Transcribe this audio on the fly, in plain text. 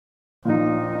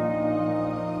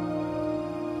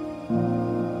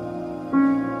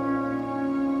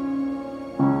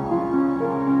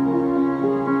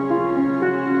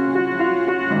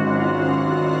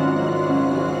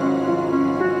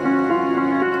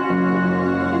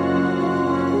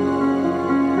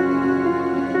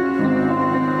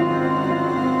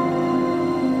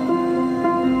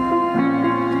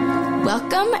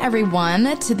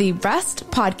everyone, to the Rest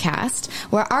Podcast,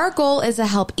 where our goal is to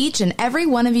help each and every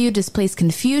one of you displace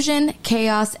confusion,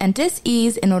 chaos, and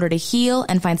dis-ease in order to heal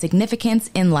and find significance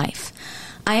in life.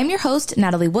 I am your host,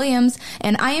 Natalie Williams,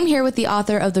 and I am here with the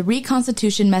author of The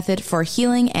Reconstitution Method for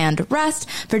Healing and Rest,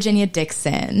 Virginia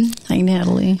Dixon. Hi,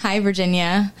 Natalie. Hi,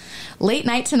 Virginia. Late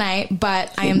night tonight,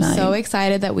 but I am so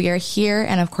excited that we are here.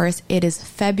 And of course, it is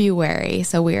February.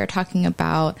 So we are talking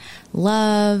about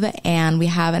love, and we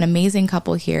have an amazing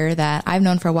couple here that I've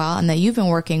known for a while and that you've been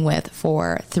working with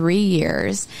for 3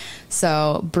 years.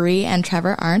 So Bree and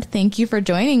Trevor Arndt, thank you for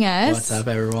joining us. What's up,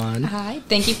 everyone? Hi,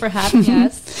 thank you for having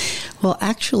us. Well,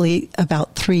 actually,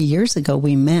 about 3 years ago,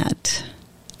 we met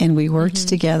and we worked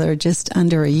together just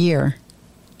under a year.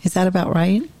 Is that about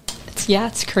right?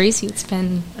 It's crazy. It's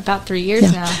been about 3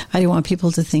 years now. I didn't want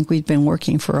people to think we'd been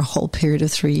working for a whole period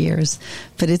of 3 years,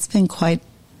 but it's been quite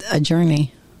a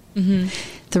journey. Mm-hmm.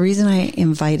 The reason I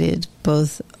invited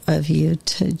both of you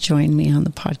to join me on the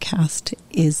podcast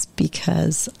is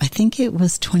because I think it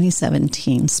was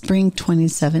 2017, spring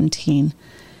 2017,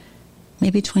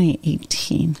 maybe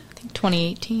 2018. I think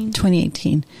 2018.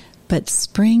 2018. But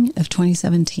spring of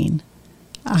 2017,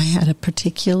 I had a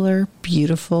particular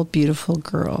beautiful, beautiful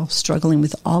girl struggling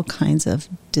with all kinds of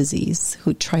disease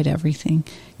who tried everything,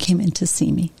 came in to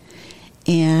see me.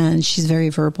 And she's very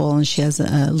verbal, and she has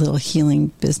a little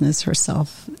healing business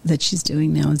herself that she's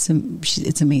doing now.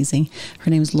 It's amazing.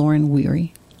 Her name is Lauren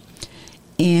Weary.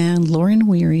 And Lauren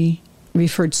Weary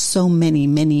referred so many,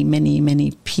 many, many,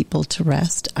 many people to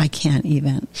rest. I can't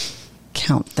even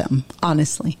count them,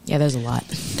 honestly. Yeah, there's a lot.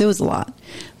 There was a lot.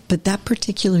 But that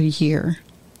particular year,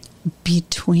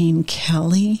 between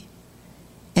Kelly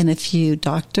and a few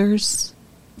doctors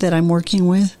that I'm working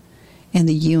with and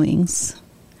the Ewings,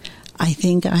 I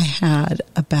think I had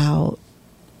about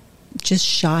just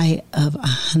shy of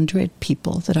 100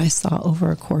 people that I saw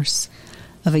over a course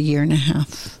of a year and a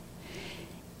half.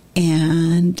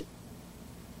 And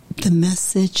the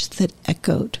message that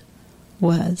echoed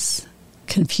was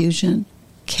confusion,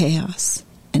 chaos,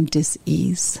 and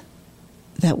dis-ease.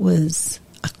 That was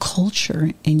a culture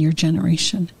in your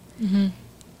generation. Mm-hmm.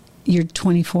 You're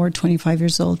 24, 25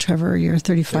 years old, Trevor. You're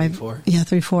 35. 34. Yeah,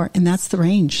 34. And that's the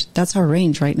range. That's our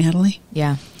range, right, Natalie?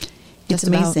 Yeah. It's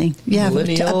amazing. Yeah,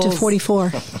 up to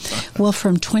 44. Well,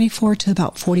 from 24 to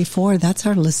about 44, that's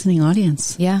our listening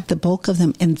audience. Yeah. The bulk of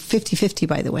them, and 50-50,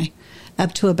 by the way,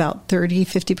 up to about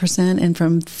 50%, and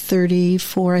from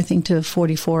 34, I think, to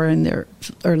 44 in their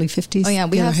early 50s. Oh, yeah.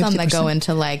 We have some 50%. that go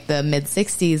into like the mid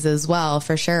 60s as well,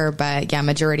 for sure. But yeah,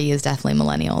 majority is definitely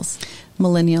millennials.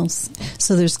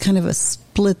 So there's kind of a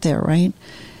split there, right?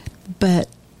 But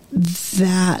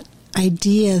that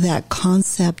idea, that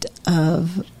concept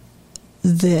of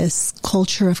this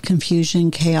culture of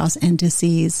confusion, chaos, and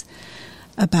disease,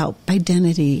 about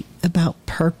identity, about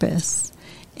purpose,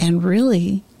 and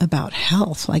really about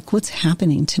health, like what's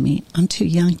happening to me. I'm too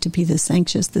young to be this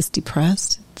anxious, this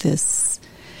depressed,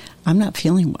 I'm not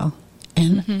feeling well,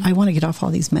 and I want to get off all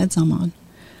these meds I'm on.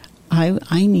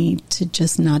 I need to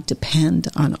just not depend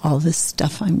on all this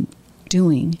stuff I'm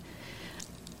doing.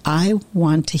 I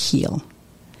want to heal.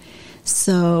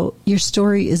 So your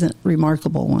story is a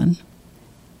remarkable one.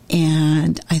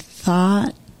 And I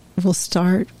thought we'll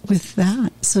start with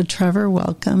that. So Trevor,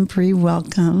 welcome. Bree,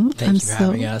 welcome. Thank you for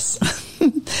having us.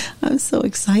 I'm so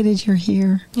excited you're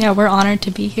here. Yeah, we're honored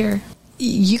to be here.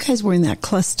 You guys were in that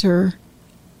cluster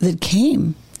that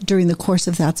came during the course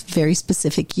of that very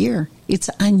specific year.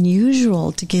 It's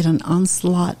unusual to get an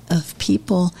onslaught of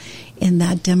people in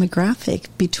that demographic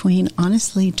between,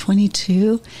 honestly,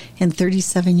 22 and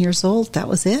 37 years old. That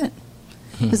was it.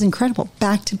 It was incredible.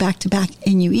 Back to back to back.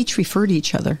 And you each referred to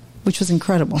each other, which was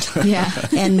incredible. Yeah.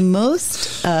 And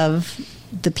most of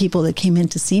the people that came in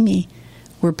to see me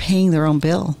were paying their own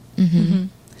bill. Mm-hmm.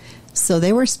 So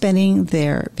they were spending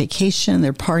their vacation,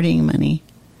 their partying money,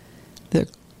 their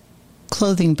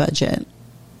clothing budget,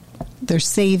 their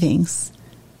savings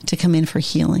to come in for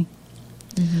healing.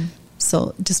 Mm-hmm.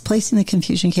 So displacing the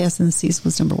confusion, chaos, and the disease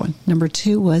was number one. Number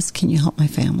two was, can you help my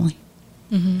family?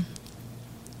 Mm-hmm.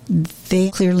 They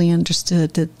clearly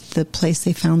understood that the place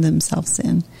they found themselves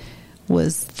in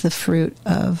was the fruit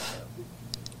of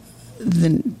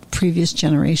the previous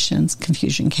generation's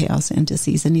confusion, chaos, and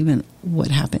disease, and even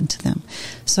what happened to them.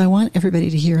 So I want everybody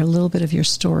to hear a little bit of your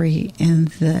story and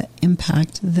the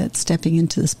impact that stepping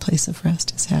into this place of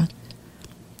rest has had.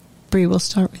 Bree, we'll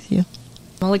start with you.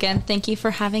 Well, again, thank you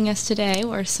for having us today.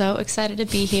 We're so excited to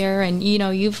be here. And,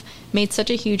 you've made such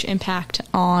a huge impact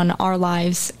on our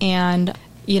lives. And,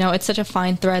 it's such a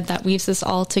fine thread that weaves us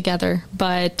all together.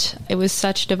 But it was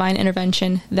such divine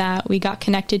intervention that we got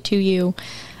connected to you.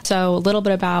 So a little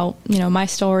bit about, my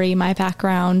story, my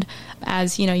background,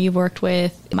 as, you've worked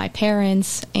with my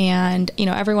parents and,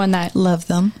 everyone that... Love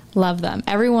them.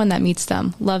 Everyone that meets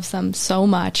them loves them so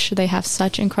much. They have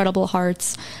such incredible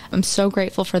hearts. I'm so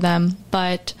grateful for them.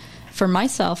 But for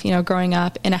myself, growing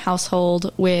up in a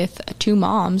household with two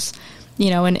moms,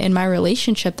 and in my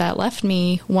relationship that left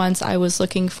me once I was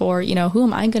looking for, who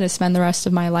am I going to spend the rest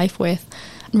of my life with?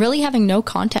 Really having no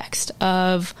context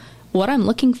of what I'm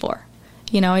looking for.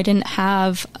 I didn't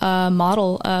have a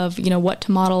model of, what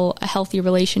to model a healthy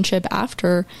relationship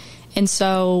after. And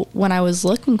so when I was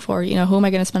looking for, who am I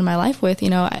going to spend my life with,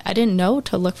 I didn't know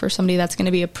to look for somebody that's going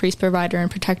to be a priest, provider,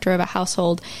 and protector of a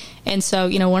household. And so,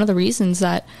 one of the reasons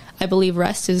that I believe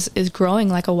Rest is growing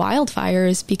like a wildfire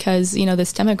is because,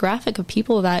 this demographic of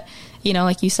people that,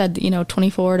 like you said,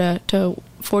 24 to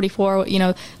 44,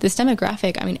 this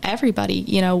demographic, everybody,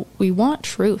 we want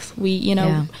truth.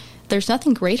 There's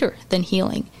nothing greater than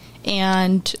healing.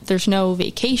 And there's no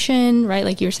vacation, right?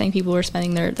 Like you were saying, people were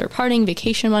spending their partying,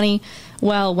 vacation money.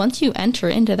 Well, once you enter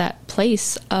into that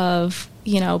place of,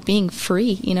 being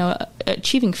free,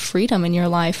 achieving freedom in your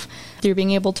life, through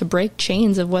being able to break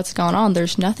chains of what's gone on,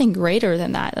 there's nothing greater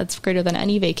than that. That's greater than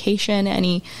any vacation,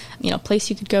 any, place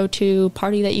you could go to,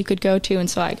 party that you could go to. And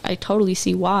so I totally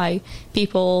see why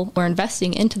people were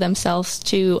investing into themselves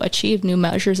to achieve new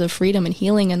measures of freedom and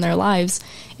healing in their lives.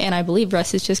 And I believe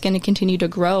Rest is just going to continue to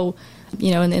grow,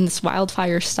 in this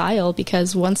wildfire style,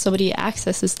 because once somebody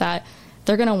accesses that,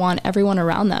 they're going to want everyone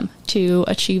around them to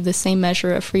achieve the same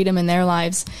measure of freedom in their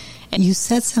lives. And you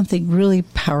said something really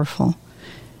powerful.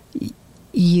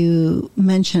 You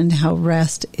mentioned how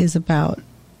Rest is about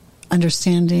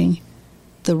understanding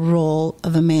the role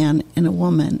of a man and a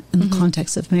woman in the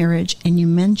context of marriage. And you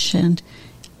mentioned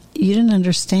you didn't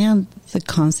understand the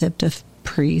concept of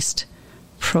priest,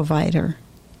 provider,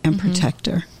 and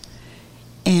protector.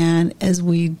 And as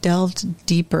we delved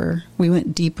deeper, we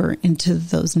went deeper into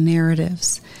those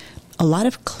narratives, a lot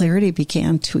of clarity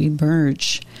began to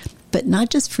emerge. But not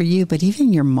just for you, but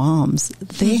even your moms.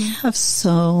 They have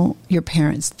your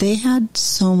parents, they had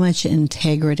so much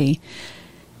integrity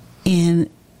in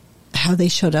how they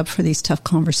showed up for these tough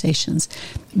conversations.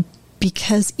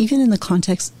 Because even in the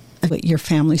context of what your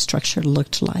family structure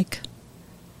looked like,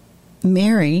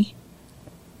 Mary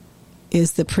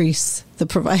is the priest, the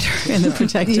provider, and the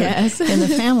protector in the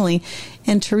family.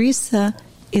 And Teresa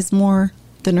is more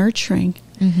the nurturing.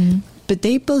 But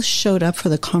they both showed up for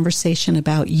the conversation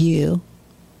about you,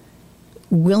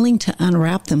 willing to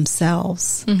unwrap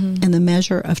themselves and the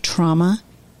measure of trauma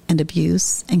and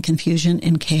abuse and confusion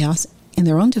and chaos in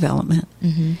their own development.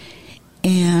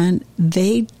 And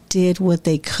they did what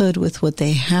they could with what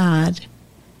they had.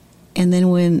 And then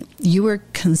when you were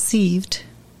conceived,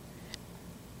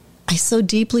 I so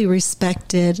deeply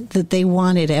respected that they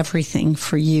wanted everything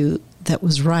for you that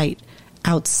was right,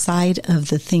 outside of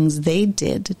the things they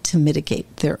did to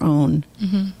mitigate their own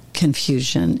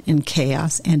confusion and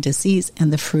chaos and disease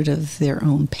and the fruit of their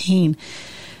own pain.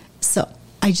 So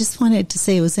I just wanted to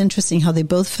say it was interesting how they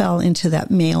both fell into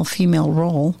that male-female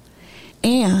role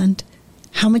and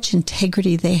how much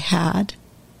integrity they had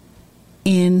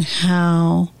in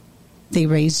how they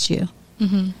raised you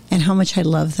and how much I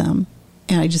love them.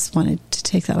 And I just wanted to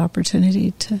take that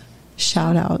opportunity to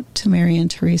shout out to Mary and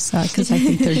Teresa, because I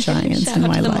think they're giants in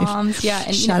my life. Moms. Yeah,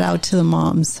 and shout out to the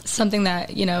moms. Something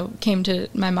that came to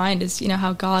my mind is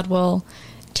how God will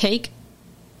take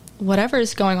whatever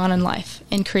is going on in life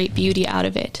and create beauty out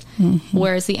of it,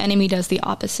 whereas the enemy does the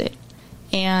opposite.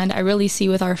 And I really see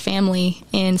with our family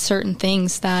in certain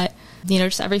things that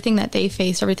just everything that they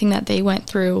faced, everything that they went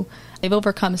through, they've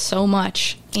overcome so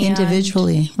much.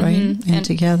 Individually, right? And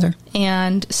together.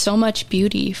 And so much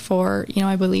beauty for,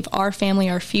 I believe our family,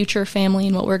 our future family,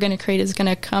 and what we're going to create is going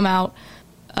to come out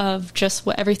of just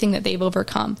everything that they've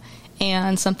overcome.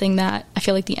 And something that I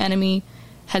feel like the enemy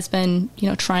has been,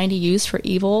 trying to use for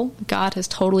evil, God has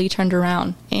totally turned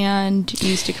around and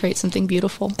used to create something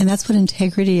beautiful. And that's what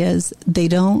integrity is. They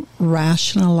don't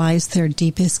rationalize their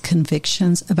deepest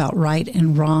convictions about right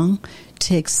and wrong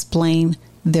to explain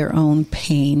their own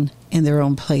pain in their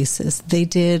own places. They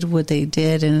did what they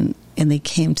did, and they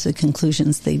came to the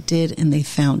conclusions they did, and they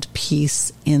found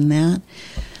peace in that.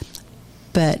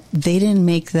 But they didn't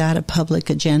make that a public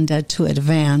agenda to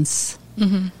advance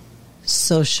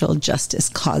social justice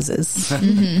causes.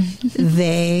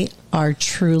 They are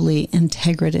truly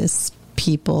integritous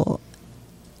people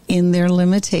in their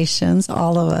limitations,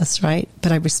 all of us, right?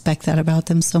 But I respect that about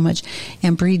them so much.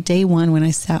 And Bree, day one when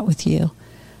I sat with you,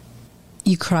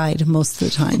 you cried most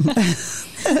of the time.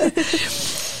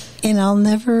 And I'll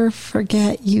never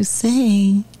forget you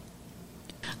saying,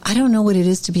 I don't know what it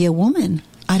is to be a woman.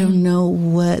 I don't know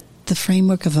what the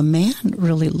framework of a man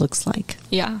really looks like.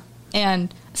 Yeah.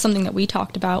 And something that we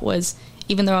talked about was,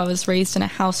 even though I was raised in a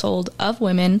household of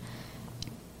women,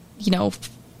 you know,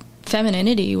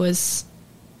 femininity was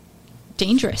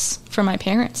dangerous for my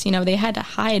parents. You know, they had to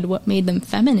hide what made them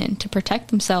feminine to protect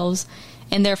themselves.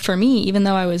 And there, for me, even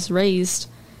though I was raised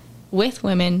with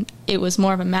women, it was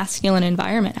more of a masculine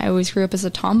environment. I always grew up as a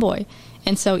tomboy.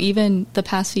 And so even the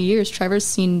past few years, Trevor's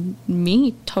seen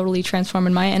me totally transform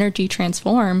and my energy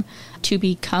transform to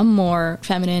become more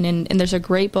feminine. And there's a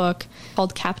great book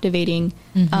called Captivating.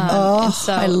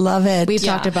 I love it. We've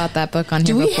talked about that book on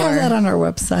here before. Do we before. have that on our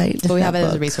website? But we have it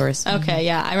as a resource. Okay,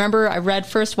 yeah. I remember I read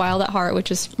first Wild at Heart, which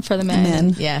is for the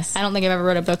men. Yes. I don't think I've ever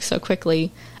read a book so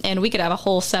quickly. And we could have a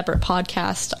whole separate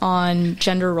podcast on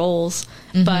gender roles.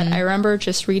 But I remember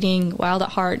just reading Wild at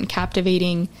Heart and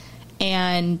Captivating,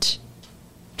 and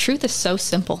truth is so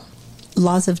simple.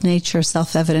 Laws of nature,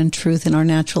 self-evident truth in our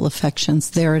natural affections.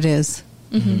 There it is.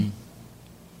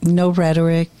 No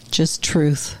rhetoric, just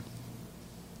truth.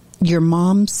 Your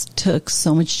moms took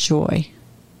so much joy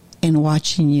in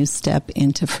watching you step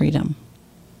into freedom.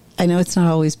 I know it's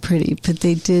not always pretty, but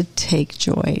they did take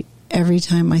joy every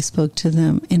time I spoke to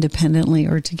them independently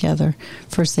or together.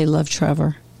 First, they loved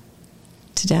Trevor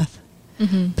to death.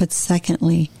 But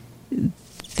secondly,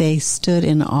 they stood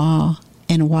in awe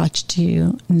and watched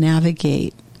you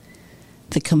navigate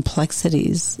the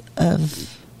complexities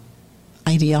of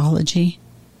ideology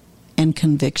and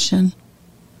conviction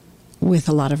with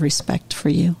a lot of respect for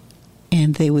you.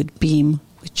 And they would beam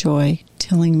with joy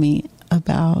telling me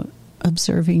about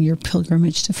observing your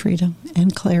pilgrimage to freedom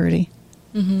and clarity.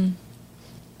 You're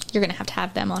going to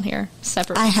have them on here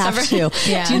separate. I have to.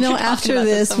 Yeah. Do you know, after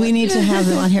this, we need to have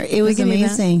them on here. It was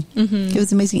amazing. It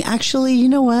was amazing. Actually, you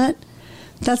know what?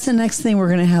 That's the next thing we're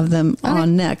going to have them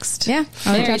on next. Yeah.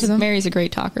 Mary's a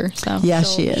great talker. So yeah,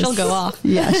 she is. She'll go off.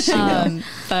 Yeah, she will.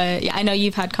 But yeah, I know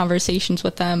you've had conversations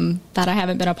with them that I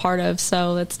haven't been a part of.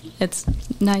 So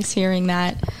it's nice hearing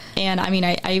that. And I mean,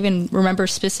 I even remember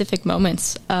specific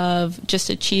moments of just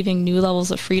achieving new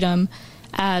levels of freedom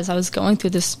as I was going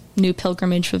through this new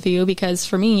pilgrimage with you, because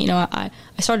for me, you know, I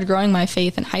started growing my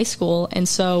faith in high school. And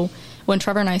so when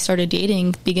Trevor and I started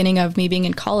dating, beginning of me being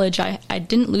in college, I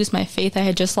didn't lose my faith. I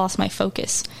had just lost my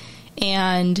focus.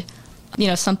 And, you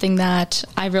know, something that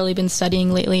I've really been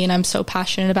studying lately and I'm so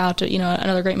passionate about, you know,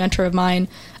 another great mentor of mine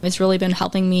has really been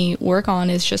helping me work on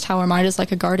is just how our mind is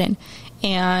like a garden.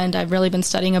 And I've really been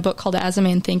studying a book called As a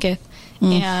Man Thinketh,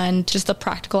 and just the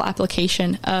practical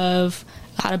application of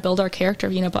how to build our character,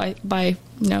 you know, by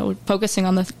you know, focusing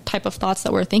on the type of thoughts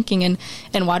that we're thinking. And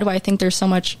why do I think there's so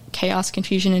much chaos,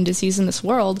 confusion, and disease in this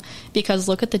world? Because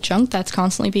look at the junk that's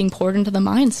constantly being poured into the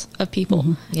minds of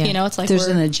people. Yeah. You know, it's like there's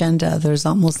an agenda. There's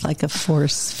almost like a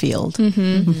force field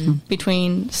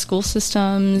between school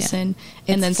systems and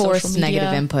then forced social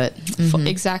media. Negative input.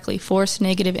 Exactly, forced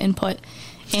negative input.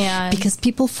 And because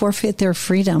people forfeit their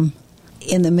freedom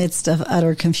in the midst of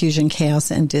utter confusion, chaos,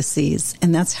 and disease.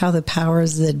 And that's how the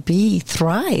powers that be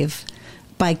thrive,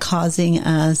 by causing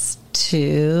us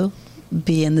to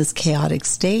be in this chaotic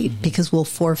state, because we'll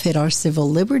forfeit our civil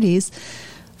liberties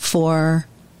for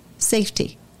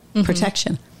safety,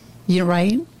 protection. You're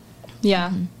right?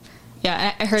 Yeah.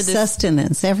 Yeah, I heard this.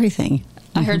 Sustenance, everything.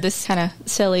 I heard this kind of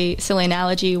silly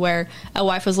analogy where a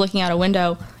wife was looking out a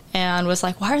window and was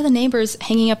like, why are the neighbors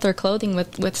hanging up their clothing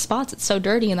with spots? It's so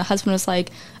dirty. And the husband was like,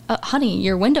 honey,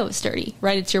 your window is dirty,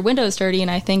 right? It's your window is dirty.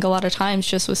 And I think a lot of times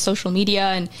just with social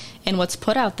media and what's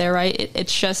put out there, right,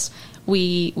 it's just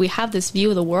we have this view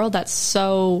of the world that's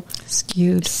so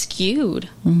skewed.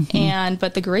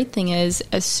 But the great thing is,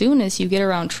 as soon as you get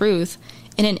around truth,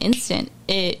 in an instant,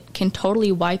 it can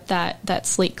totally wipe that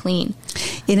slate clean.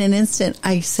 In an instant,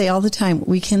 I say all the time,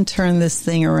 we can turn this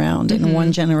thing around in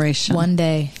one generation. One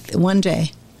day. In one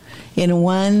day. In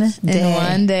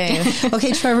one day.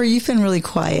 Okay, Trevor, you've been really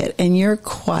quiet, and you're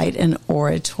quite an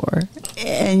orator,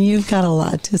 and you've got a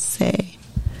lot to say.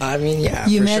 I mean, yeah,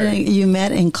 you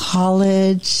met in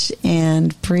college,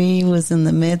 and Bree was in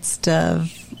the midst of,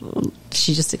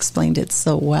 she just explained it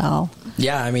so well.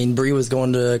 Yeah, I mean, Bree was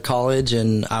going to college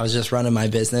and I was just running my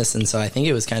business. And so I think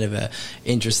it was kind of a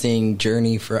interesting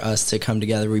journey for us to come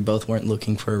together. We both weren't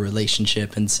looking for a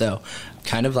relationship. And so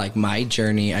kind of like my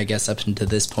journey, I guess, up until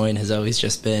this point has always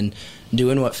just been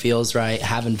doing what feels right,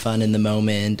 having fun in the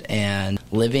moment, and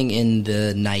living in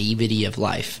the naivety of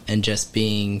life and just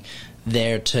being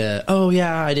there to, oh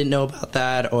yeah, I didn't know about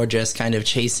that, or just kind of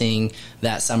chasing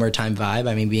that summertime vibe.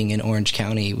 I mean, being in Orange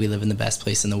County, we live in the best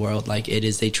place in the world. Like, it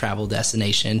is a travel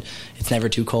destination. It's never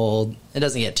too cold. It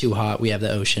doesn't get too hot. We have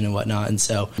the ocean and whatnot. And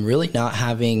so really not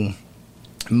having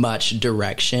much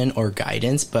direction or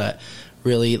guidance, but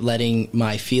really letting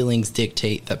my feelings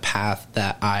dictate the path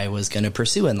that I was going to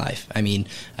pursue in life. I mean,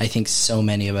 I think so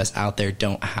many of us out there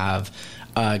don't have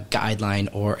a guideline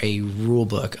or a rule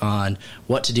book on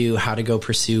what to do, how to go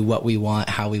pursue what we want,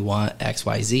 how we want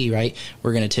XYZ, right?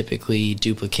 We're going to typically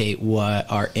duplicate what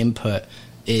our input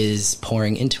is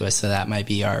pouring into us. So that might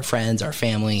be our friends, our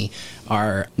family,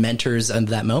 our mentors of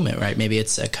that moment, right? Maybe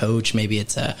it's a coach, maybe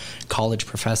it's a college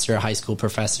professor, a high school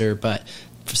professor, but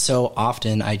so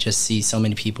often I just see so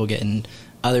many people getting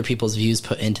other people's views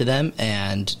put into them,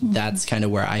 and that's kind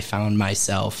of where I found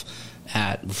myself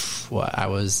at I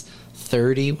was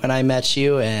 30 when I met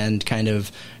you, and kind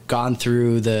of gone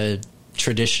through the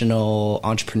traditional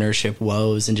entrepreneurship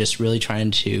woes and just really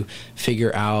trying to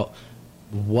figure out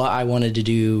what I wanted to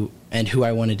do and who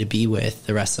I wanted to be with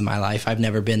the rest of my life. I've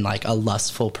never been like a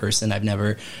lustful person. I've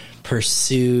never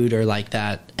pursued or like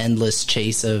that endless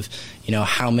chase of, you know,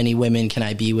 how many women can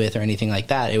I be with or anything like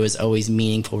that. It was always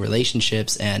meaningful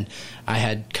relationships, and I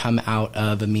had come out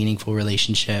of a meaningful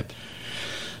relationship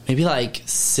maybe like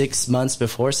 7 months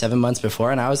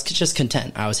before, and I was just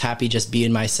content. I was happy just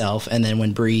being myself. And then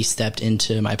when Bree stepped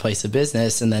into my place of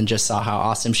business and then just saw how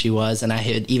awesome she was, and I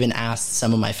had even asked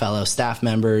some of my fellow staff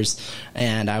members,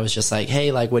 and I was just like,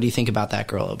 hey, like, what do you think about that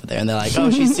girl over there? And they're like, oh,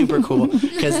 she's super cool,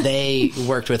 because they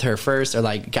worked with her first or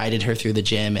like guided her through the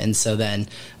gym. And so then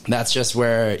that's just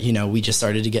where, you know, we just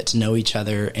started to get to know each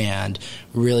other and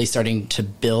really starting to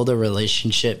build a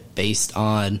relationship based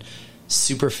on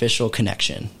superficial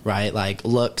connection, right? Like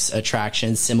looks,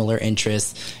 attraction, similar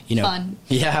interests, you know. Fun.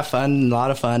 Yeah, fun, a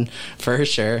lot of fun for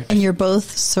sure. And you're both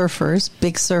surfers,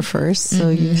 big surfers, so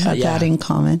you have that in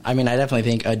common. I mean, I definitely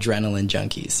think adrenaline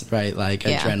junkies, right? Like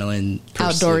adrenaline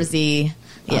pursuit. Outdoorsy.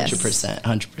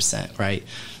 100%, right?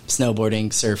 Snowboarding,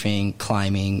 surfing,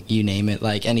 climbing, you name it,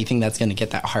 like anything that's going to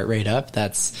get that heart rate up,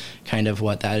 that's kind of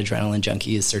what that adrenaline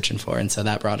junkie is searching for. And so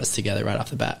that brought us together right off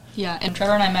the bat. Yeah, and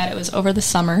Trevor and I met, it was over the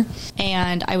summer,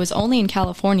 and I was only in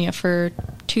California for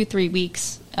 2-3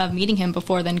 weeks of meeting him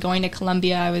before then going to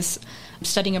Colombia. I was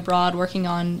studying abroad, working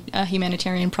on a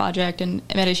humanitarian project in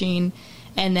Medellin,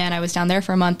 and then I was down there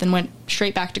for a month and went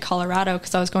straight back to Colorado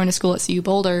because I was going to school at CU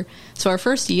Boulder. So our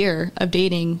first year of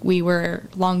dating, we were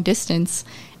long distance,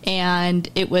 and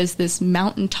it was this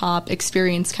mountaintop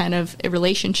experience, kind of a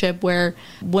relationship where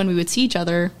when we would see each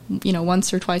other, you know,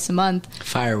 once or twice a month.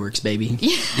 Fireworks, baby.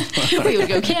 We would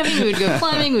go camping, we would go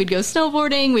climbing, we'd go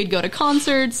snowboarding, we'd go to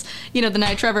concerts. You know, the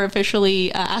night Trevor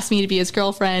officially asked me to be his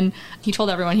girlfriend, he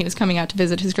told everyone he was coming out to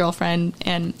visit his girlfriend,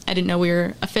 and I didn't know we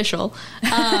were official.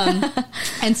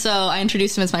 And so I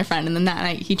introduced him as my friend, and then that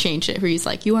night he changed it, where he's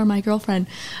like, you are my girlfriend.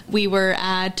 We were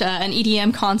at an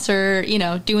EDM concert, you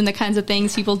know, doing the kinds of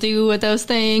things people do with those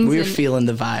things. We were feeling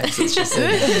the vibes. It's just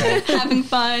right? Having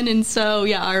fun. And so,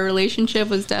 yeah, our relationship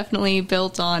was definitely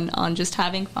built on just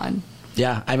having fun.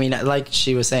 Yeah, I mean, like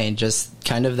she was saying, just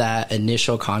kind of that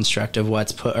initial construct of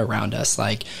what's put around us,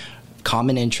 like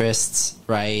common interests,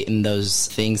 right? And those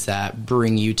things that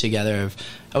bring you together of,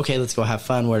 okay, let's go have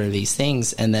fun. What are these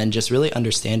things? And then just really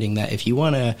understanding that if you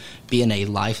want to be in a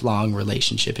lifelong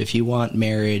relationship, if you want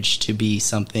marriage to be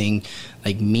something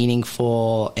like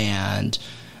meaningful and,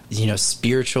 you know,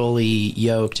 spiritually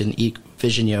yoked and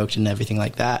vision yoked and everything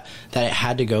like that, that it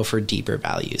had to go for deeper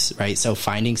values, right? So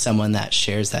finding someone that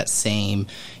shares that same,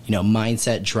 you know,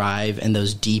 mindset, drive, and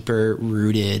those deeper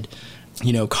rooted,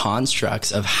 you know,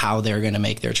 constructs of how they're going to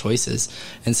make their choices.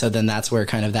 And so then that's where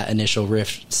kind of that initial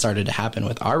rift started to happen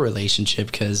with our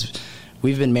relationship, because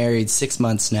we've been married 6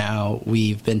 months now.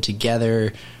 We've been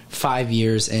together 5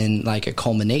 years in like a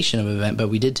culmination of an event, but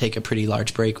we did take a pretty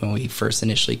large break when we first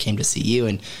initially came to see you,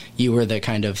 and you were the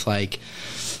kind of like,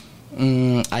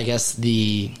 I guess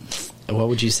what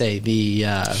would you say? The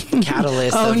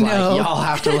catalyst of like, y'all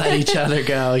have to let each other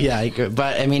go. Yeah.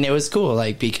 But I mean, it was cool,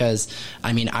 like, because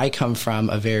I mean, I come from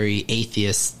a very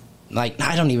atheist, like,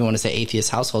 I don't even want to say atheist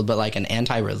household, but like an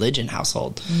anti-religion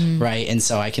household. Right. And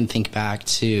so I can think back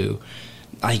to,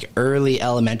 like early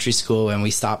elementary school when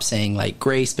we stopped saying like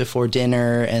grace before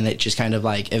dinner, and it just kind of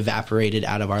like evaporated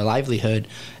out of our livelihood.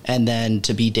 And then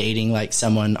to be dating like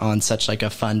someone on such like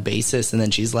a fun basis, and then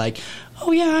she's like,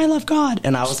 oh yeah, I love God.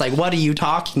 And I was like, what are you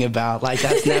talking about? Like,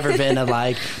 that's never been a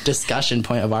like discussion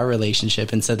point of our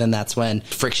relationship. And so then that's when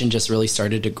friction just really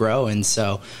started to grow. And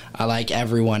so I like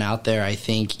everyone out there, I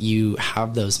think you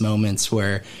have those moments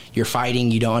where you're fighting,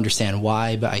 you don't understand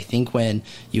why. But I think when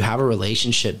you have a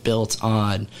relationship built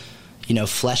on, you know,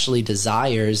 fleshly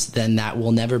desires, then that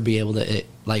will never be able to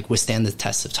like withstand the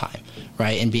test of time,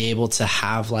 right? And be able to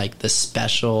have like the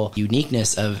special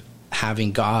uniqueness of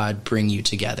having God bring you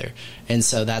together. And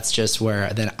so that's just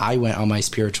where then I went on my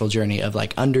spiritual journey of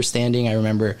like understanding. I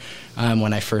remember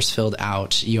when I first filled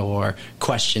out your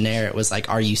questionnaire, it was like,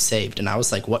 are you saved? And I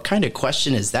was like, what kind of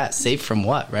question is that? Saved from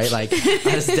what? Right? Like,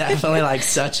 I was definitely like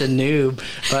such a noob,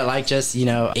 but like just, you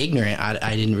know, ignorant.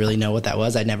 I didn't really know what that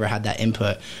was. I never had that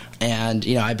input. And,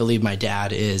 you know, I believe my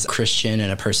dad is Christian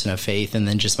and a person of faith. And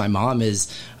then just my mom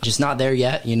is just not there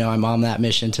yet. You know, I'm on that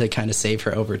mission to kind of save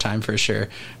her over time for sure.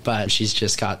 But she's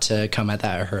just got to come at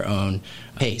that at her own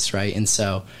pace, right? And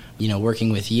so, you know,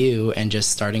 working with you and just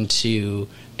starting to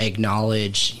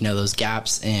acknowledge, you know, those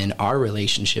gaps in our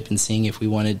relationship and seeing if we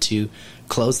wanted to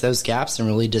close those gaps and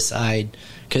really decide,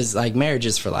 because like marriage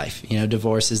is for life, you know,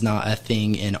 divorce is not a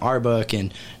thing in our book,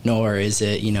 and nor is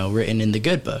it, you know, written in the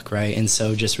good book, right? And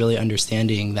so just really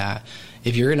understanding that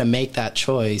if you're going to make that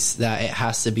choice, that it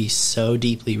has to be so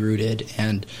deeply rooted.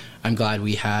 And I'm glad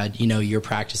we had, you know, your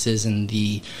practices and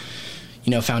the,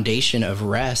 you know, foundation of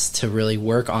rest to really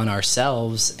work on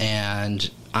ourselves and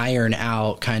iron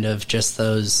out kind of just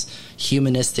those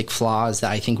humanistic flaws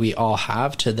that I think we all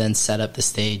have to then set up the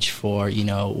stage for, you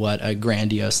know, what a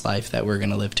grandiose life that we're going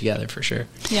to live together for sure.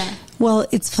 Yeah. Well,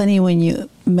 it's funny when you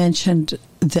mentioned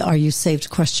the are you saved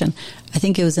question. I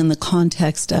think it was in the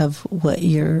context of what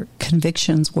your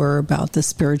convictions were about the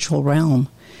spiritual realm.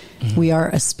 Mm-hmm. We are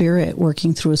a spirit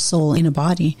working through a soul in a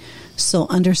body. So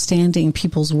understanding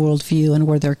people's worldview and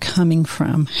where they're coming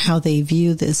from, how they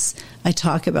view this. I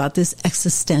talk about this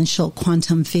existential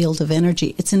quantum field of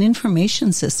energy. It's an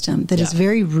information system that is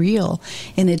very real,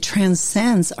 and it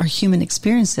transcends our human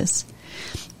experiences.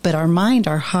 But our mind,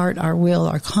 our heart, our will,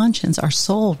 our conscience, our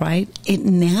soul, right? It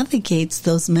navigates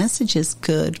those messages,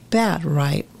 good, bad,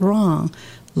 right, wrong,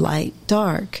 light,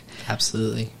 dark.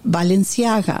 Absolutely.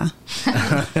 Balenciaga.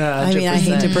 I mean, I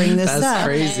hate to bring this up,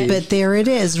 crazy. But there it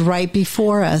is right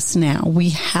before us now. We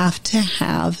have to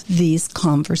have these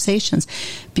conversations.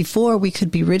 Before, we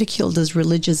could be ridiculed as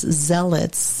religious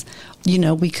zealots. You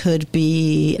know, we could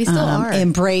be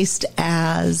embraced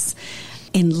as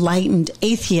enlightened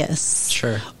atheists,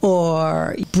 sure,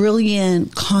 or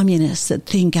brilliant communists that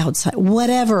think outside,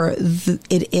 whatever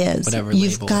it is.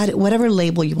 You've got it, whatever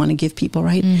label you want to give people,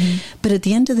 right? Mm-hmm. But at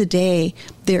the end of the day,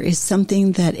 there is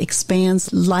something that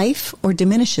expands life or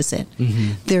diminishes it.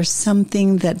 Mm-hmm. There's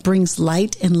something that brings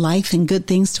light and life and good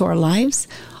things to our lives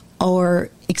or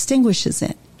extinguishes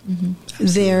it. Mm-hmm.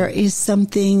 There is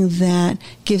something that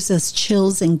gives us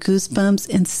chills and goosebumps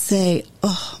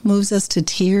and moves us to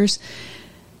tears.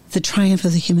 The triumph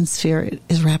of the human spirit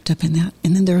is wrapped up in that.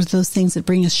 And then there's those things that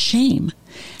bring us shame.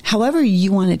 However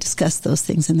you want to discuss those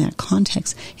things in that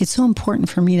context, it's so important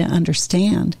for me to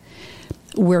understand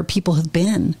where people have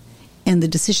been and the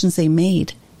decisions they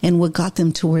made and what got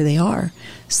them to where they are,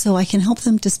 so I can help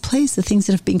them displace the things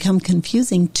that have become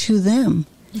confusing to them.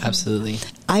 Absolutely.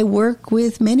 I work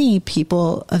with many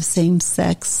people of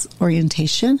same-sex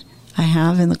orientation. I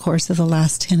have in the course of the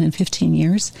last 10 and 15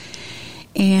 years.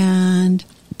 And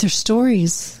their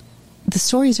stories, the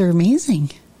stories are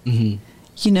amazing. Mm-hmm.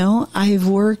 You know, I've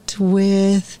worked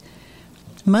with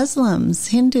Muslims,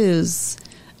 Hindus.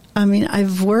 I mean,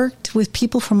 I've worked with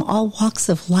people from all walks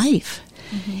of life.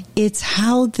 Mm-hmm. It's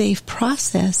how they've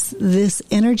processed this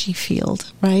energy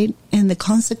field, right? And the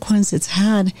consequence it's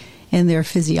had in their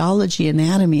physiology,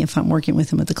 anatomy, if I'm working with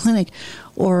them at the clinic,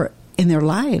 or in their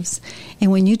lives.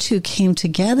 And when you two came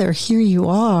together, here you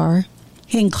are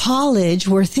in college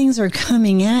where things are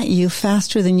coming at you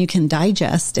faster than you can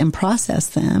digest and process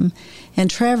them. And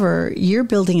Trevor, you're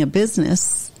building a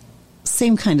business,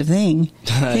 same kind of thing.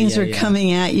 Things are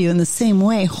coming at you in the same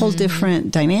way, whole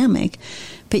different dynamic.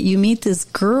 But you meet this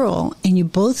girl and you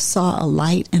both saw a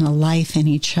light and a life in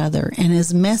each other. And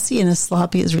as messy and as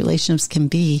sloppy as relationships can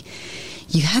be,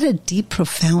 you had a deep,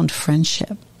 profound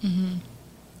friendship. Mm-hmm.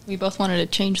 We both wanted to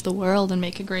change the world and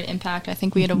make a great impact. I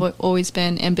think we had always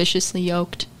been ambitiously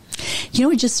yoked. You know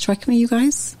what just struck me, you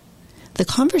guys? The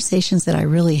conversations that I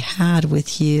really had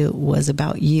with you was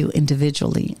about you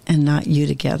individually and not you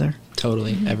together.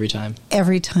 Totally. Mm-hmm. Every time.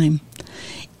 Every time.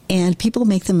 And people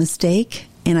make the mistake,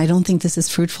 and I don't think this is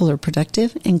fruitful or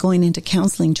productive, in going into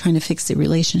counseling trying to fix the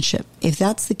relationship. If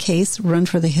that's the case, run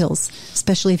for the hills,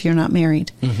 especially if you're not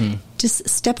married. Mm-hmm. Just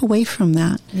step away from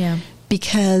that. Yeah.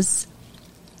 Because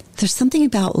there's something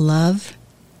about love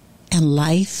and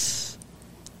life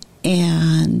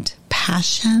and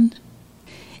passion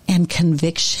and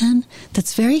conviction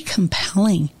that's very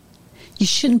compelling. You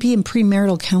shouldn't be in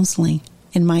premarital counseling,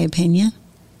 in my opinion,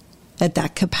 at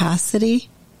that capacity,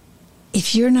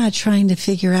 if you're not trying to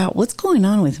figure out what's going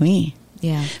on with me.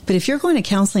 Yeah. But if you're going to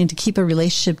counseling to keep a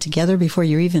relationship together before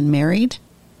you're even married,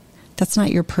 that's not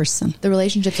your person. The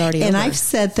relationship's already over. And I've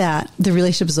said that. The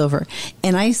relationship is over.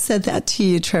 And I said that to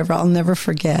you, Trevor. I'll never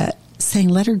forget saying,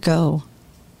 let her go.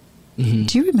 Mm-hmm.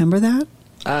 Do you remember that?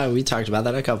 We talked about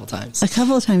that a couple times. A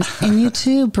couple of times. And you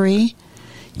too, Bree.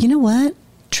 You know what?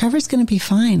 Trevor's going to be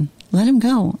fine. Let him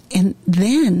go. And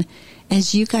then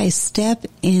as you guys step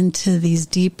into these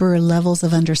deeper levels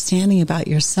of understanding about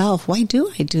yourself, why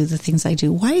do I do the things I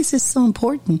do? Why is this so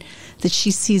important that she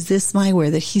sees this my way,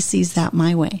 that he sees that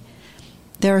my way?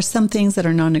 There are some things that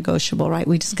are non-negotiable, right?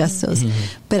 We discussed those.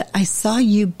 Mm-hmm. But I saw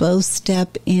you both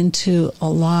step into a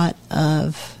lot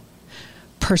of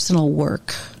personal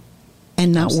work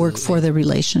and not Absolutely. work for the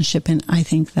relationship. And I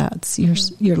think that's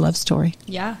your love story.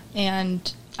 Yeah.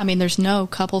 And I mean, there's no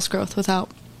couples growth without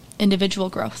individual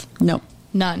growth. No.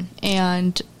 None.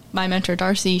 And my mentor,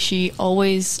 Darcy, she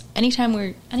always, anytime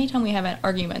we have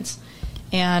arguments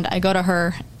and I go to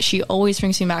her, she always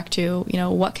brings me back to,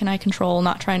 what can I control?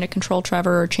 Not trying to control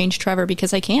Trevor or change Trevor,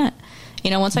 because I can't.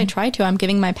 Once I try to, I'm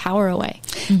giving my power away.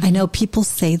 Mm-hmm. I know people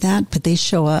say that, but they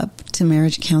show up to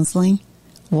marriage counseling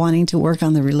wanting to work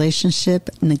on the relationship,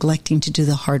 neglecting to do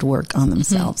the hard work on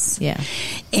themselves. Mm-hmm. Yeah.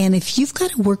 And if you've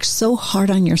got to work so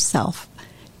hard on yourself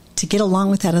to get along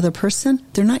with that other person,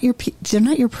 they're not your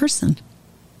person.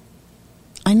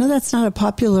 I know that's not a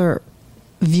popular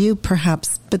view,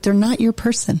 perhaps, but they're not your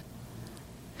person.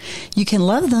 You can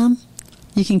love them,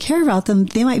 you can care about them,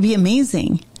 they might be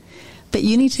amazing, but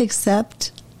you need to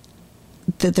accept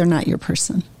that they're not your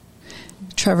person.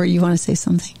 Trevor, you want to say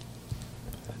something?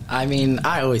 I mean,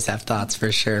 I always have thoughts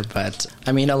for sure, but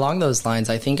I mean, along those lines,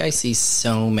 I think I see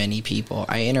so many people.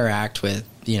 I interact with,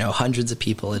 hundreds of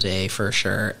people a day for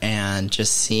sure, and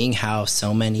just seeing how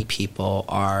so many people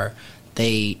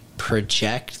they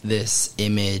project this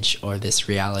image or this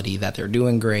reality that they're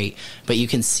doing great, but you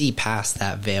can see past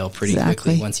that veil pretty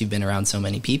quickly once you've been around so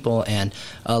many people, and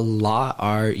a lot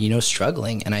are,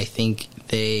 struggling, and I think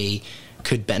they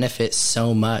could benefit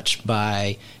so much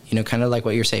by, kind of like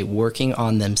what you're saying, working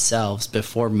on themselves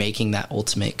before making that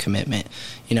ultimate commitment.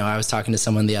 I was talking to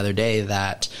someone the other day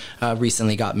that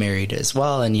recently got married as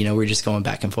well, and, we're just going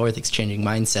back and forth, exchanging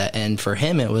mindset. And for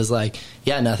him, it was like,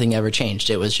 nothing ever changed.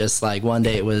 It was just like one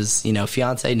day it was,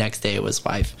 fiance, next day it was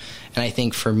wife. And I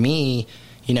think for me,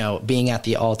 being at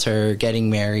the altar, getting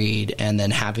married, and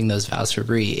then having those vows for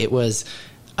Bree, it was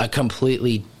a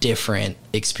completely different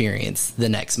experience the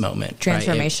next moment.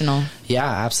 Transformational. Right? Yeah,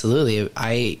 absolutely.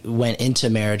 I went into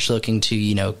marriage looking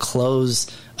to, close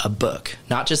a book,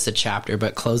 not just a chapter,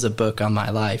 but close a book on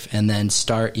my life and then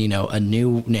start, a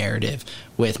new narrative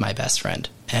with my best friend.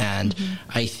 And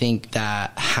I think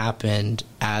that happened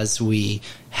as we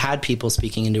had people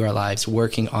speaking into our lives,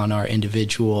 working on our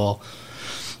individual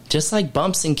just like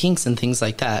bumps and kinks and things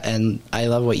like that. And I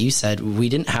love what you said. We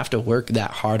didn't have to work that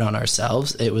hard on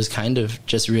ourselves. It was kind of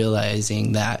just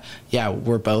realizing that,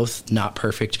 we're both not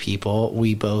perfect people.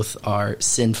 We both are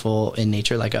sinful in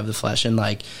nature, like of the flesh, and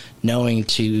like knowing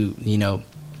to,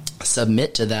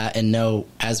 submit to that and know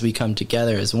as we come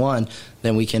together as one,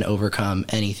 then we can overcome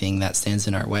anything that stands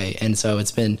in our way. And so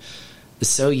it's been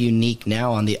so unique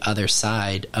now on the other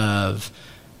side of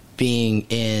being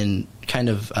in kind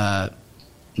of,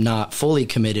 not fully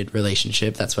committed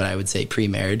relationship. That's what I would say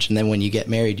pre-marriage. And then when you get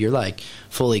married, you're like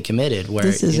fully committed, where,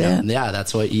 this is it.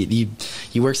 That's what you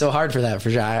work so hard for that,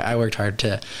 for sure. I worked hard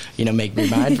to, make me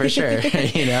mine for sure,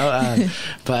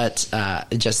 but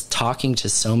just talking to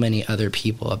so many other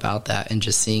people about that and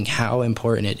just seeing how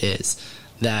important it is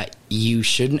that you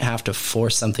shouldn't have to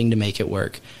force something to make it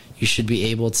work. You should be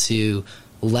able to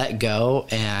let go,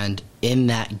 and in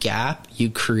that gap you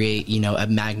create a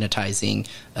magnetizing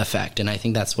effect. And I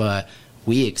think that's what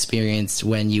we experienced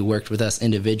when you worked with us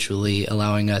individually,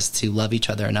 allowing us to love each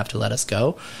other enough to let us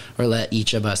go, or let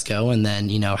each of us go, and then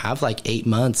have like 8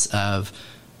 months of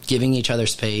giving each other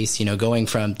space, going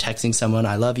from texting someone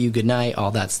I love you, good night,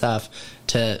 all that stuff,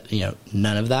 to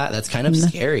none of that. That's kind of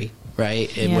scary,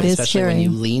 right? Especially when you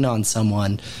lean on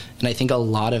someone. And I think a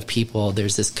lot of people,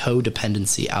 there's this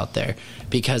codependency out there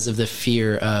because of the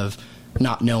fear of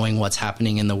not knowing what's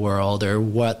happening in the world or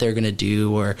what they're going to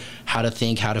do or how to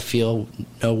think, how to feel,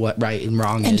 know what right and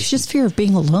wrong and is. It's just fear of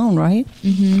being alone, right?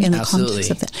 Mm-hmm. In the Absolutely.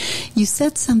 context of that. You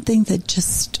said something that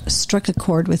just struck a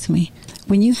chord with me.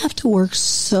 When you have to work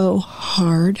so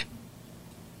hard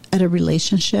at a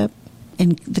relationship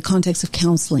in the context of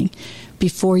counseling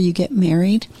before you get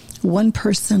married, one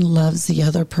person loves the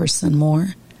other person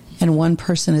more and one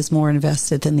person is more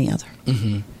invested than the other.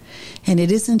 Mm-hmm. And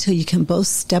it isn't until you can both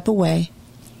step away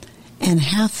and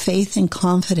have faith and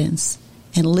confidence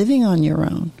and living on your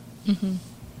own,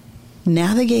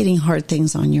 navigating hard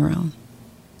things on your own,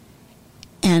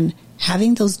 and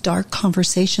having those dark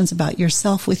conversations about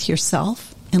yourself with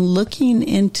yourself and looking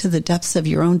into the depths of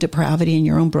your own depravity and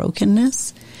your own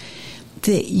brokenness,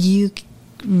 that you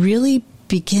really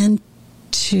begin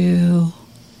to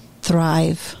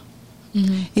thrive.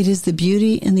 It is the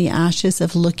beauty in the ashes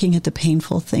of looking at the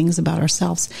painful things about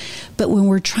ourselves. But when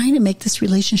we're trying to make this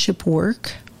relationship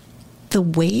work, the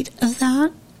weight of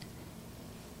that,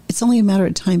 it's only a matter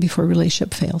of time before a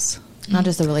relationship fails. Not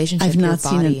just the relationship, I've not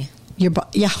your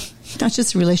body. seen yeah, not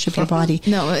just a relationship, your body.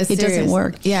 No, it's it serious. doesn't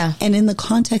work. Yeah. And in the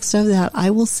context of that, I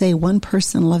will say one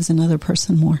person loves another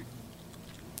person more.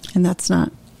 And that's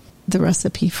not the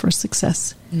recipe for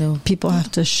success. No. People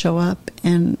have to show up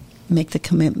and make the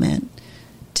commitment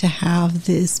to have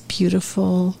this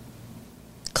beautiful,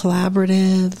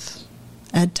 collaborative,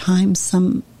 at times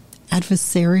some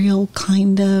adversarial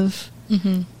kind of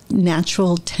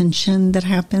natural tension that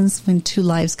happens when two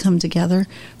lives come together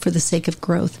for the sake of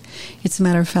growth. It's a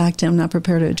matter of fact, I'm not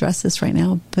prepared to address this right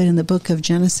now, but in the book of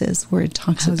Genesis where it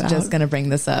talks I was about... just going to bring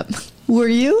this up. Were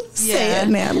you? Say it,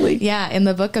 Natalie. Yeah, in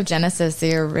the book of Genesis,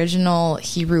 the original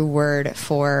Hebrew word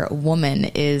for woman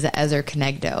is ezer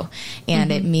kenegdo,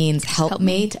 and it means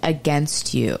helpmate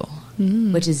against you,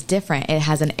 which is different. It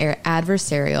has an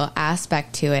adversarial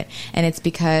aspect to it, and it's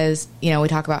because, we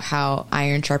talk about how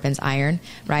iron sharpens iron,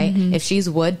 right? If she's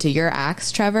wood to your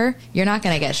axe, Trevor, you're not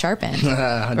going to get sharpened,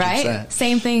 100%. right?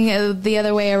 Same thing the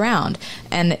other way around,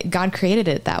 and God created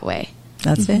it that way.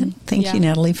 That's it. Thank you,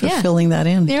 Natalie, for Yeah. filling that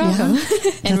in. You're welcome.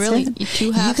 And really, it.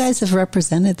 two halves. You guys have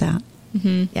represented that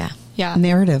Yeah.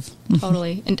 narrative.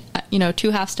 Totally. And,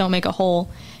 two halves don't make a whole.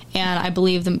 And I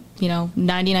believe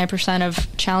 99%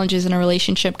 of challenges in a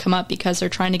relationship come up because they're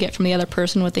trying to get from the other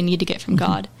person what they need to get from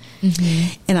God.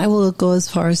 And I will go as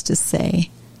far as to say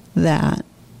that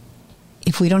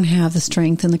if we don't have the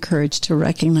strength and the courage to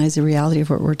recognize the reality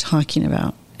of what we're talking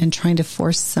about and trying to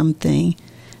force something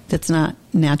that's not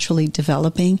naturally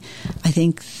developing, I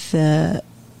think the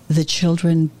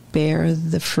children bear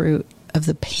the fruit of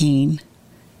the pain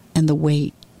and the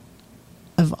weight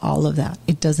of all of that.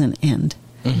 It doesn't end.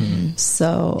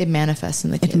 So It manifests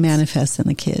in the kids. it manifests in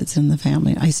the kids and the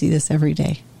family. I see this every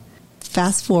day.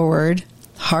 Fast forward,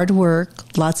 hard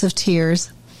work, lots of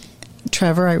tears.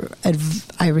 Trevor,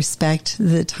 I respect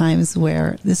the times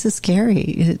where this is scary.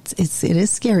 It is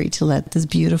scary to let this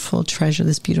beautiful treasure,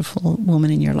 this beautiful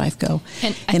woman in your life go.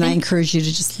 And I encourage you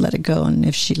to just let it go. And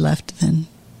if she left, then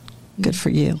good for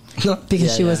you,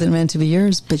 because she wasn't meant to be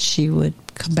yours, but she would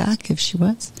come back if she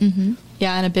was.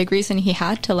 Yeah, and a big reason he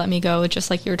had to let me go, just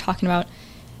like you were talking about,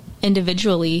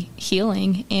 individually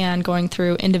healing and going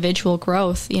through individual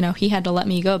growth. He had to let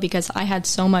me go because I had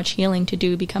so much healing to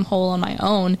do, become whole on my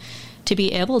own, to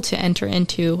be able to enter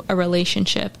into a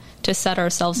relationship, to set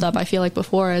ourselves up. I feel like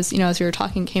before, as we were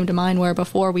talking, came to mind where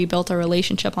before we built a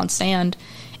relationship on sand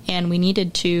and we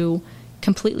needed to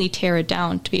completely tear it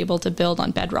down to be able to build on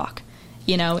bedrock,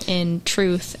 in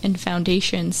truth and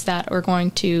foundations that are going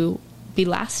to be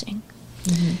lasting.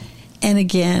 And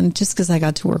again, just because I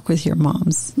got to work with your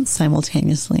moms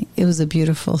simultaneously, it was a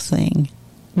beautiful thing.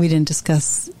 We didn't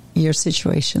discuss your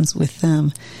situations with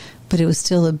them, but it was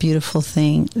still a beautiful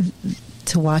thing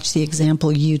to watch the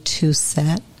example you two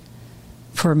set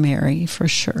for Mary, for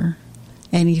sure,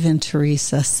 and even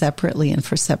Teresa separately and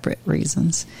for separate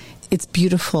reasons. It's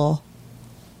beautiful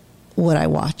what I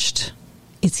watched.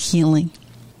 It's healing.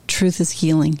 Truth is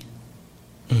healing.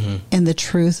 And the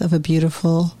truth of a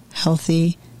beautiful,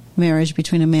 healthy marriage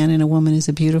between a man and a woman is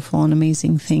a beautiful and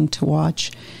amazing thing to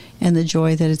watch. And the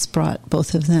joy that it's brought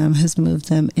both of them has moved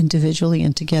them individually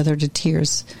and together to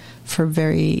tears for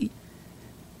very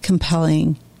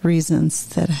compelling reasons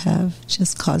that have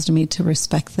just caused me to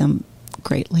respect them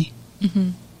greatly.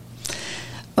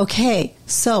 Okay,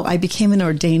 so I became an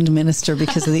ordained minister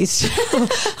because of these two.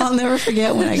 I'll never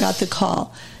forget when I got the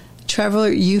call.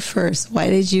 Trevor, you first. Why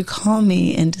did you call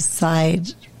me and decide,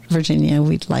 Virginia,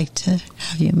 we'd like to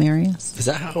have you marry us? Is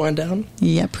that how it went down?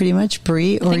 Yeah, pretty much.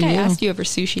 Bree or you? I think I asked you over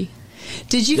sushi.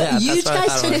 Did you? You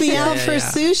guys took me out for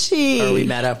sushi. Or we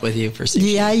met up with you for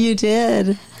sushi. Yeah, you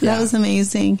did. That was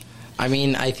amazing. I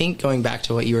mean, I think going back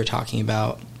to what you were talking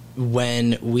about,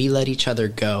 when we let each other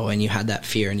go and you had that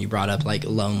fear and you brought up like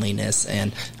loneliness,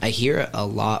 and I hear a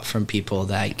lot from people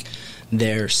that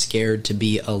they're scared to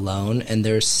be alone, and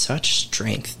there's such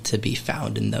strength to be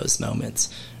found in those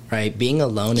moments, right? Being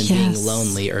alone and being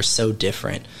lonely are so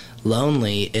different.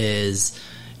 Lonely is,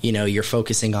 you know, you're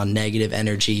focusing on negative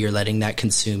energy, you're letting that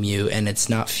consume you, and it's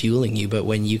not fueling you. But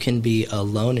when you can be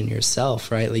alone in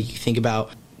yourself, right? Like you think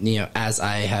about, you know, as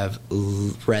I have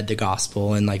read the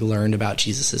gospel and like learned about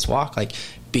Jesus's walk, like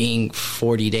being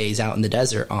 40 days out in the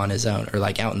desert on his own, or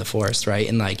like out in the forest, right?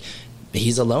 And like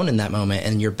he's alone in that moment,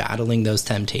 and you're battling those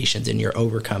temptations and you're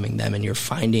overcoming them, and you're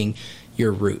finding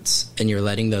your roots and you're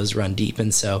letting those run deep.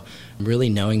 And so really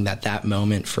knowing that that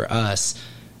moment for us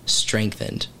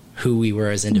strengthened who we were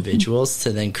as individuals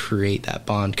to then create that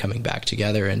bond coming back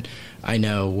together. And I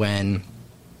know when,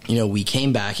 you know, we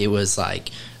came back, it was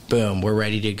like, boom, we're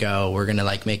ready to go. We're going to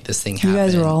like make this thing happen. You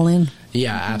guys were all in.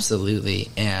 Yeah, absolutely.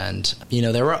 And, you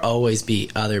know, there will always be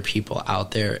other people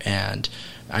out there. And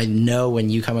I know when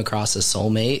you come across a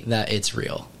soulmate that it's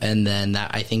real. And then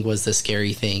that I think was the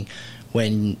scary thing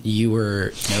when you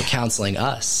were, you know, counseling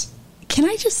us. Can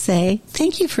I just say,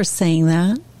 thank you for saying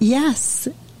that. Yes.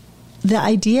 The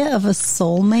idea of a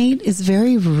soulmate is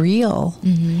very real.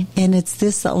 Mm-hmm. And it's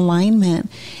this alignment,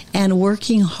 and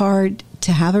working hard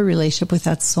to have a relationship with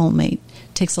that soulmate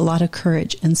takes a lot of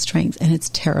courage and strength, and it's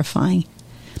terrifying.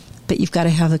 But you've got to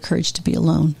have the courage to be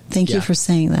alone. Thank you for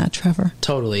saying that, Trevor.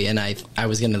 Totally. And I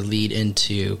was going to lead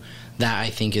into that. I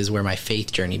think is where my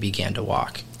faith journey began to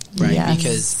walk, right? Yes.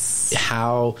 Because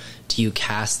how do you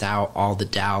cast out all the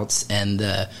doubts and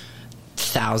the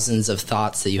thousands of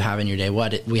thoughts that you have in your day?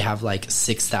 We have like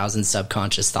 6,000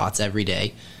 subconscious thoughts every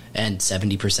day, and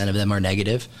 70% of them are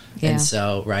negative. Yeah. And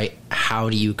so, right, how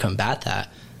do you combat that?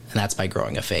 And that's by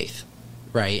growing a faith,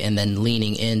 right? And then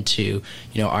leaning into,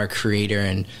 you know, our Creator.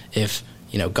 And if,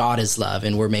 you know, God is love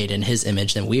and we're made in his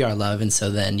image, then we are love. And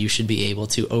so then you should be able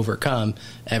to overcome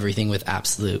everything with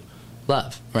absolute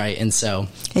love, right? And so...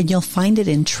 And you'll find it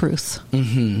in truth,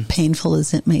 painful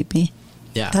as it may be.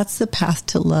 Yeah. That's the path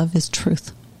to love, is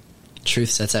truth.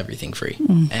 Truth sets everything free.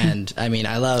 Mm-hmm. And I mean,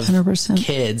 I love 100%.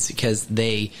 Kids because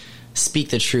they speak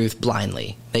the truth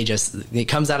blindly. It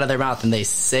comes out of their mouth and they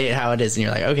say it how it is. And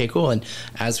you're like, okay, cool. And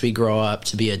as we grow up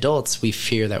to be adults, we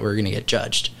fear that we're going to get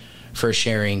judged for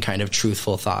sharing kind of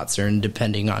truthful thoughts, or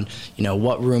depending on, you know,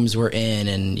 what rooms we're in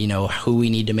and, you know, who we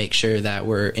need to make sure that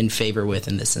we're in favor with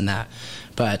and this and that.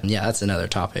 But yeah, that's another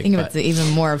topic. I think it's even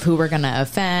more of who we're going to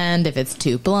offend, if it's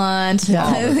too blunt. Yeah.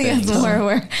 I think it's more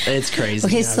where... It's crazy.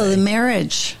 Okay, so the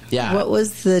marriage. Yeah. What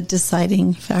was the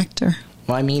deciding factor?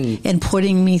 Well, I mean... In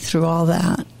putting me through all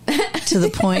that to the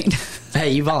point...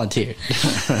 Hey, you volunteered.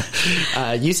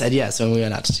 You said yes when we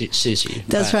went out to sushi.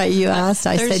 That's right. You asked.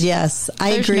 I said yes.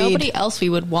 I agreed. There's nobody else we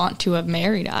would want to have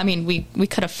married. I mean, we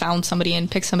could have found somebody and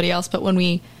picked somebody else, but when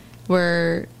we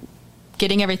were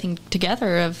getting everything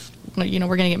together of, you know,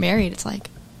 we're going to get married, it's like,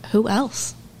 who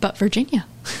else but Virginia?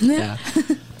 Yeah.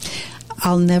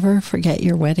 I'll never forget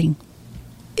your wedding.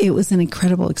 It was an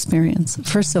incredible experience.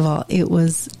 First of all, it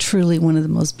was truly one of the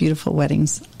most beautiful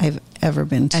weddings I've ever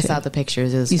been to. I saw the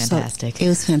pictures. It was fantastic. It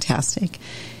was fantastic.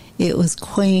 It was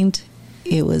quaint.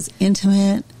 It was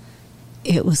intimate.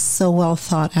 It was so well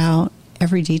thought out,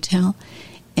 every detail.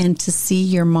 And to see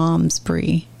your mom's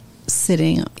Bree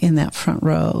sitting in that front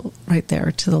row right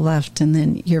there to the left, and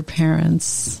then your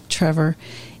parents, Trevor,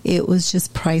 it was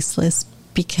just priceless,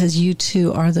 because you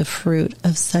two are the fruit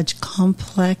of such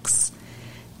complex,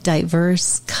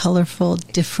 diverse, colorful,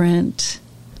 different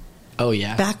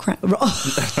background.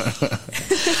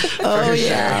 Oh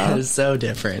yeah, it was so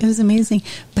different. It was amazing.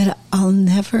 But I'll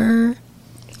never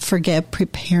forget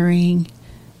preparing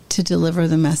to deliver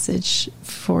the message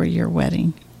for your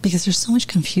wedding, because there's so much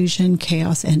confusion,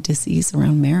 chaos, and dis-ease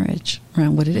around marriage,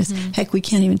 around what it is. Heck, we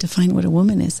can't even define what a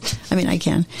woman is. I mean,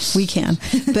 we can,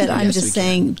 but I'm just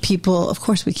saying, people, of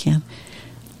course we can.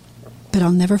 But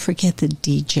I'll never forget the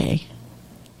DJ.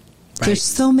 Right. There's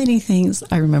so many things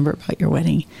I remember about your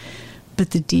wedding,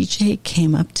 but the DJ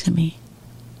came up to me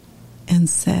and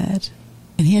said,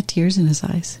 and he had tears in his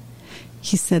eyes,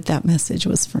 he said that message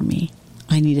was for me.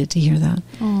 I needed to hear that.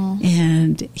 Aww.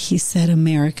 And he said,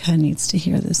 America needs to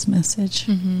hear this message.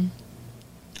 Mm-hmm.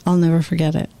 I'll never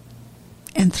forget it.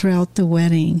 And throughout the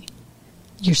wedding,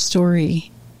 your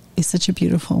story is such a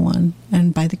beautiful one.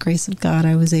 And by the grace of God,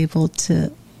 I was able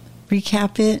to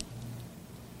recap it,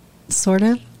 sort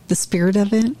of, the spirit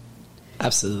of it.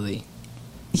 Absolutely.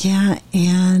 Yeah,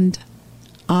 and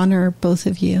honor both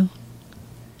of you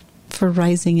for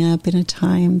rising up in a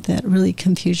time that really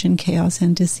confusion, chaos,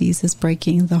 and disease is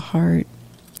breaking the heart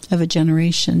of a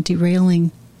generation,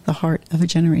 derailing the heart of a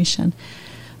generation.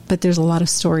 But there's a lot of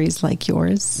stories like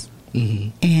yours,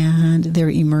 and they're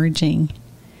emerging.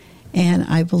 And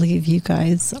I believe you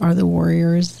guys are the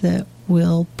warriors that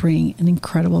will bring an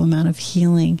incredible amount of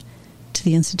healing to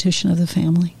the institution of the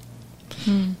family.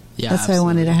 Yeah, that's why I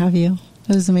wanted to have you.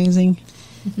 It was amazing.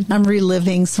 I'm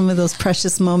reliving some of those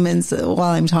precious moments while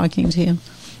I'm talking to you.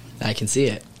 I can see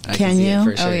it. Can you? See it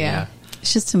for sure, oh, yeah.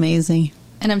 It's just amazing.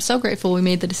 And I'm so grateful we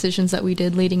made the decisions that we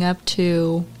did leading up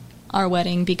to our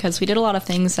wedding, because we did a lot of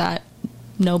things that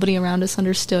nobody around us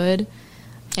understood.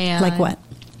 And like what?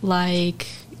 Like,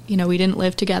 you know, we didn't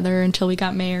live together until we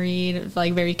got married,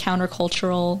 like very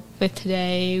countercultural with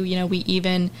today. You know, we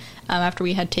even, after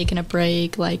we had taken a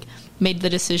break, like made the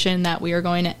decision that we were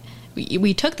going to,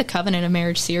 we took the covenant of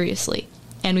marriage seriously,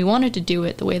 and we wanted to do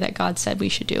it the way that God said we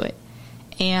should do it.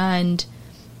 And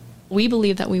we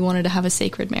believed that we wanted to have a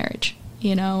sacred marriage,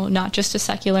 you know, not just a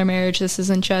secular marriage. This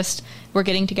isn't just we're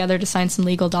getting together to sign some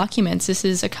legal documents. This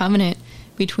is a covenant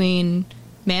between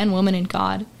man, woman, and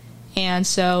God. And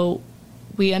so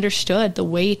we understood the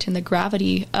weight and the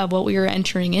gravity of what we were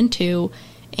entering into,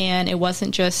 and it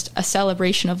wasn't just a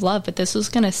celebration of love, but this was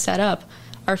going to set up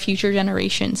our future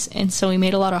generations. And so we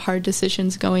made a lot of hard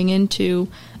decisions going into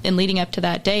and leading up to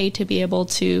that day to be able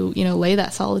to, you know, lay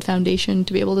that solid foundation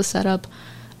to be able to set up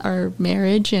our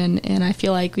marriage. And I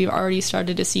feel like we've already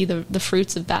started to see the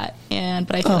fruits of that.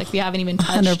 But I feel like we haven't even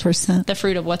touched 100%. The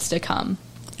fruit of what's to come.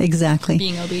 Exactly.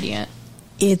 Being obedient.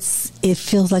 It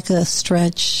feels like a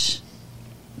stretch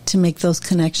to make those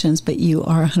connections, but you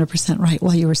are 100% right.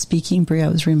 While you were speaking, Brie, I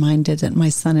was reminded that my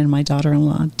son and my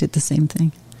daughter-in-law did the same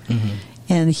thing.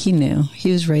 And he knew.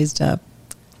 He was raised up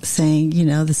saying, you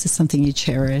know, this is something you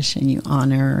cherish and you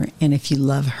honor, and if you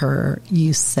love her,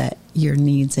 you set your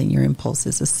needs and your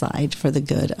impulses aside for the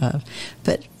good of.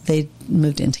 But they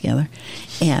moved in together.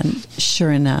 And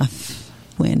sure enough,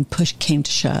 when push came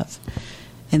to shove,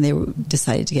 and they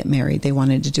decided to get married, they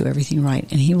wanted to do everything right.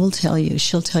 And he will tell you,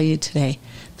 she'll tell you today,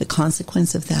 the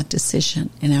consequence of that decision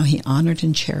and how he honored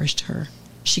and cherished her.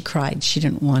 She cried. She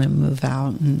didn't want to move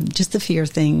out, and just the fear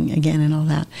thing again and all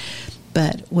that.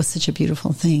 But was such a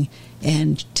beautiful thing.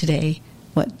 And today,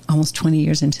 almost 20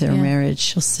 years into their marriage,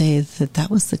 she'll say that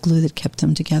was the glue that kept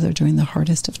them together during the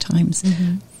hardest of times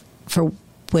for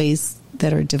ways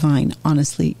that are divine.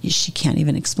 Honestly, she can't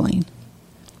even explain.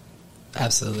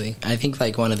 Absolutely. I think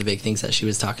like one of the big things that she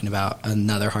was talking about,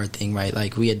 another hard thing, right?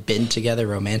 Like we had been together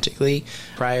romantically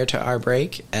prior to our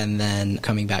break, and then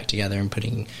coming back together and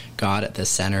putting God at the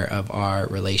center of our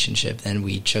relationship, then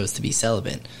we chose to be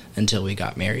celibate until we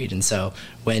got married. And so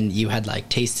when you had like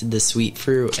tasted the sweet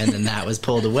fruit and then that was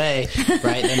pulled away,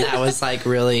 right, then that was like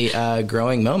really a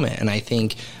growing moment. And I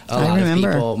think a lot of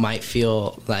people might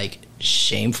feel like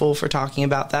shameful for talking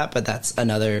about that, but that's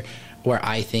another where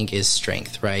I think is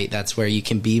strength, right? That's where you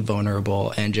can be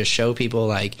vulnerable and just show people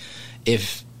like,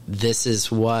 if this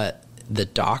is what the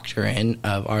doctrine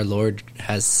of our Lord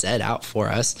has set out for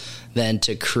us, then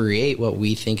to create what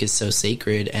we think is so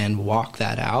sacred and walk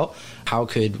that out, how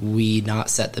could we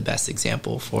not set the best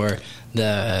example for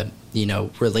the, you know,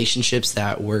 relationships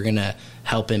that we're going to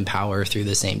help empower through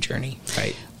the same journey,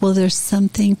 right? Well, there's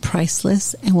something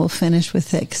priceless, and we'll finish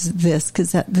with it because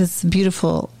this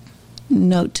beautiful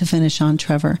note to finish on,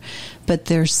 Trevor, but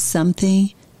there's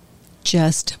something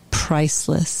just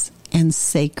priceless and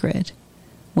sacred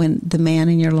when the man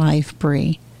in your life,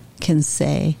 Brie, can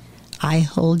say, I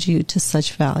hold you to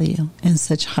such value and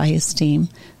such high esteem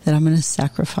that I'm going to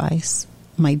sacrifice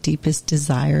my deepest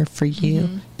desire for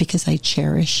you because I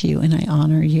cherish you and I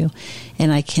honor you.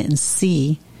 And I can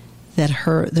see that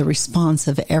the response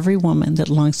of every woman that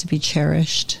longs to be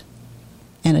cherished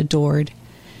and adored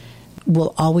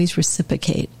will always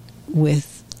reciprocate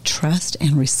with trust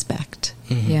and respect.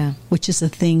 Yeah. Which is a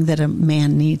thing that a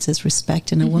man needs, is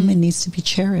respect, and a woman needs to be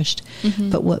cherished.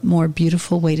 But what more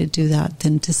beautiful way to do that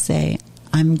than to say,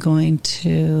 I'm going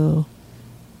to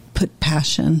put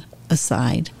passion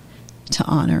aside to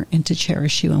honor and to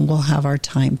cherish you, and we'll have our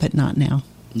time, but not now.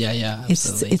 Yeah,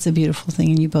 absolutely. It's a beautiful thing,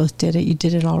 and you both did it. You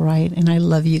did it all right, and I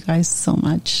love you guys so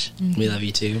much. We love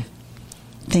you too.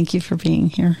 Thank you for being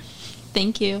here.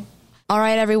 Thank you. All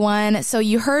right, everyone. So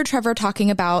you heard Trevor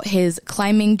talking about his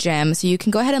climbing gym. So you can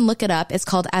go ahead and look it up. It's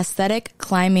called Aesthetic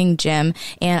Climbing Gym.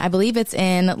 And I believe it's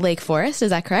in Lake Forest. Is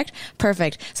that correct?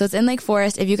 Perfect. So it's in Lake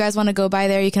Forest. If you guys want to go by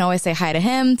there, you can always say hi to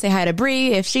him, say hi to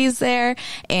Brie if she's there,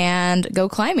 and go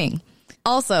climbing.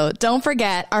 Also, don't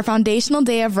forget, our Foundational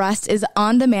Day of Rest is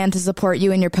on demand to support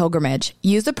you in your pilgrimage.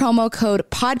 Use the promo code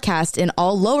PODCAST in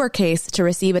all lowercase to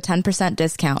receive a 10%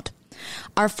 discount.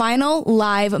 Our final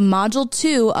live Module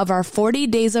 2 of our 40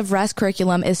 Days of Rest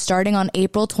curriculum is starting on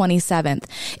April 27th.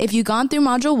 If you've gone through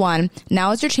Module 1,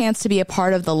 now is your chance to be a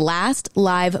part of the last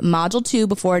live Module 2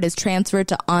 before it is transferred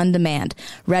to On Demand.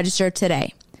 Register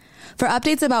today. For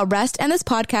updates about rest and this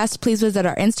podcast, please visit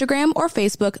our Instagram or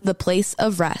Facebook, The Place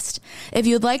of Rest. If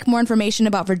you'd like more information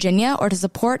about Virginia or to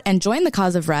support and join the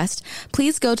cause of rest,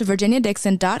 please go to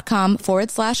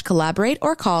virginiadixon.com/collaborate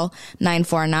or call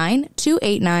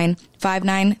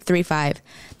 949-289-5935.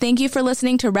 Thank you for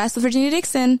listening to Rest with Virginia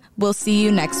Dixon. We'll see you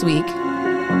next week.